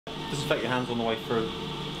Disinfect your hands on the way through.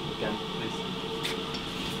 Again, please.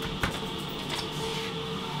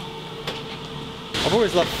 I've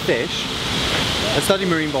always loved fish. I studied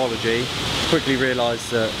marine biology, quickly realised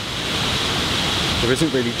that there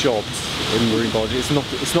isn't really jobs in marine biology. It's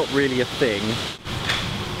not really a thing.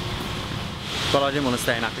 But I didn't want to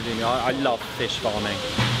stay in academia. I love fish farming.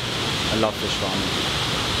 I love fish farming.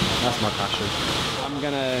 That's my passion. I'm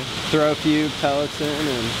gonna throw a few pellets in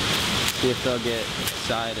and see if they'll get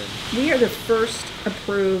excited. We are the first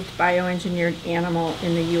approved bioengineered animal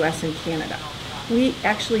in the US and Canada. We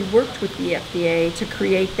actually worked with the FDA to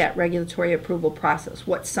create that regulatory approval process.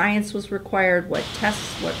 What science was required, what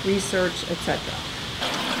tests, what research, etc.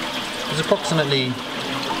 There's approximately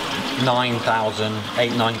 9,000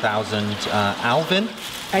 Alvin.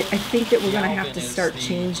 I think that we're going to have to start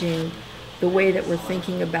changing the way that we're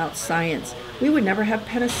thinking about science. We would never have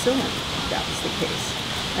penicillin if that was the case.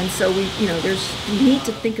 And so we need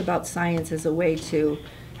to think about science as a way to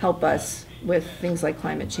help us with things like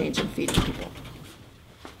climate change and feeding people.